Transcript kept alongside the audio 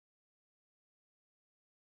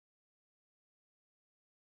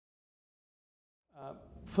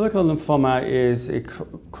Follicular lymphoma is a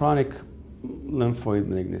chronic lymphoid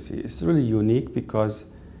malignancy. It's really unique because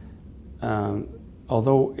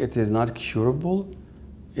although it is not curable,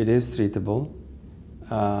 it is treatable.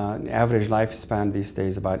 Average lifespan these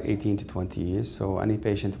days about 18 to 20 years, so any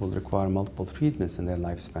patient will require multiple treatments in their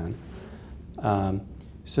lifespan.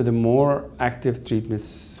 So the more active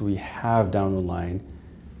treatments we have down the line,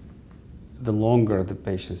 the longer the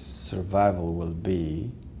patient's survival will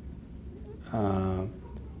be.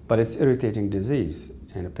 But it's irritating disease,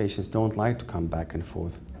 and the patients don't like to come back and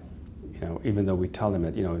forth. Even though we tell them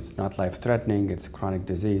that it's not life-threatening, it's chronic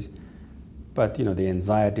disease, but the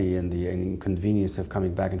anxiety and the inconvenience of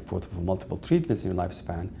coming back and forth with multiple treatments in your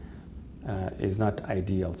lifespan is not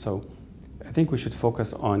ideal. So I think we should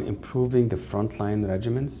focus on improving the frontline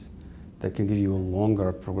regimens that can give you a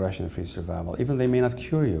longer progression-free survival. Even they may not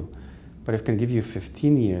cure you, but if it can give you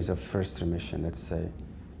 15 years of first remission, let's say,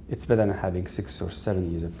 it's better than having 6 or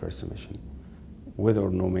 7 years of first remission. With or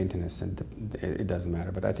no maintenance, and it doesn't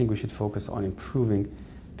matter. But I think we should focus on improving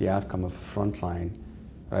the outcome of frontline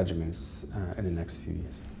regimens in the next few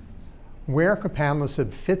years. Where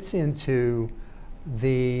copanlisib fits into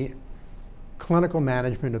the clinical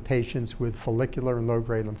management of patients with follicular and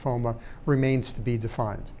low-grade lymphoma remains to be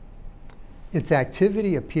defined. Its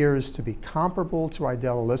activity appears to be comparable to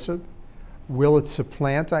idelalisib. Will it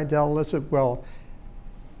supplant idelalisib? Well,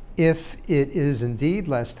 if it is indeed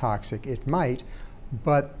less toxic, it might,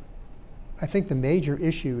 but I think the major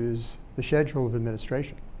issue is the schedule of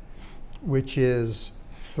administration, which is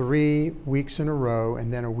 3 weeks in a row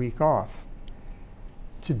and then a week off.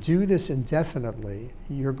 To do this indefinitely,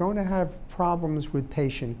 you're going to have problems with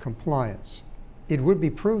patient compliance. It would be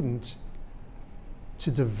prudent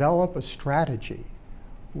to develop a strategy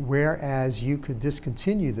whereas you could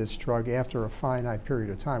discontinue this drug after a finite period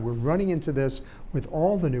of time. We're running into this with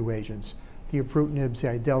all the new agents, the ibrutinibs,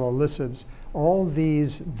 the idelalisibs, all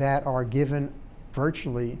these that are given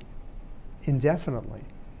virtually indefinitely.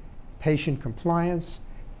 Patient compliance,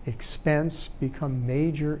 expense become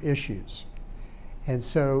major issues. And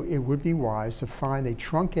so it would be wise to find a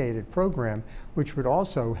truncated program which would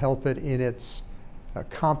also help it in its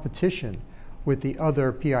competition with the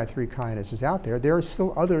other PI3 kinases out there. There are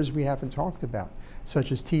still others we haven't talked about,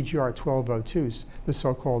 such as TGR-1202s, the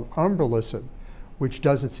so-called umbralisib, which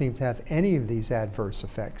doesn't seem to have any of these adverse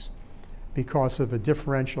effects because of a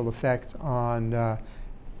differential effect on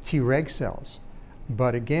Treg cells.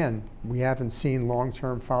 But again, we haven't seen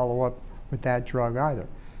long-term follow-up with that drug either.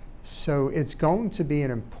 So it's going to be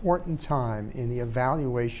an important time in the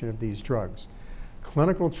evaluation of these drugs.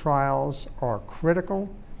 Clinical trials are critical.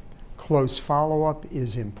 Close follow-up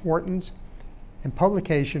is important, and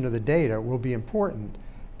publication of the data will be important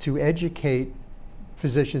to educate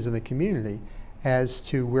physicians in the community as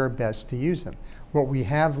to where best to use them. What we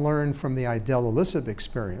have learned from the idelalisib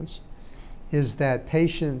experience is that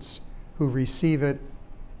patients who receive it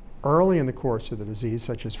early in the course of the disease,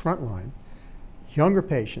 such as frontline, younger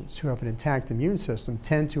patients who have an intact immune system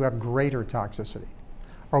tend to have greater toxicity.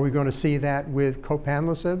 Are we going to see that with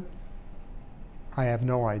copanlisib? I have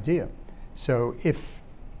no idea. So if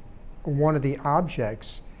one of the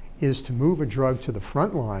objects is to move a drug to the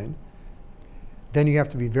front line, then you have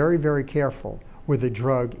to be very, very careful with a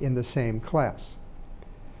drug in the same class.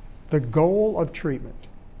 The goal of treatment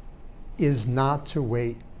is not to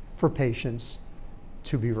wait for patients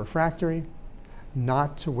to be refractory,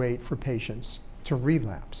 not to wait for patients to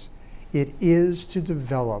relapse. It is to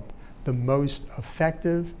develop the most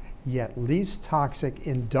effective yet least toxic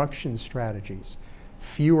induction strategies.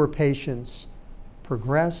 Fewer patients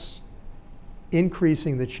progress,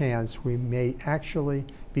 increasing the chance we may actually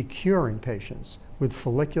be curing patients with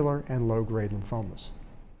follicular and low-grade lymphomas.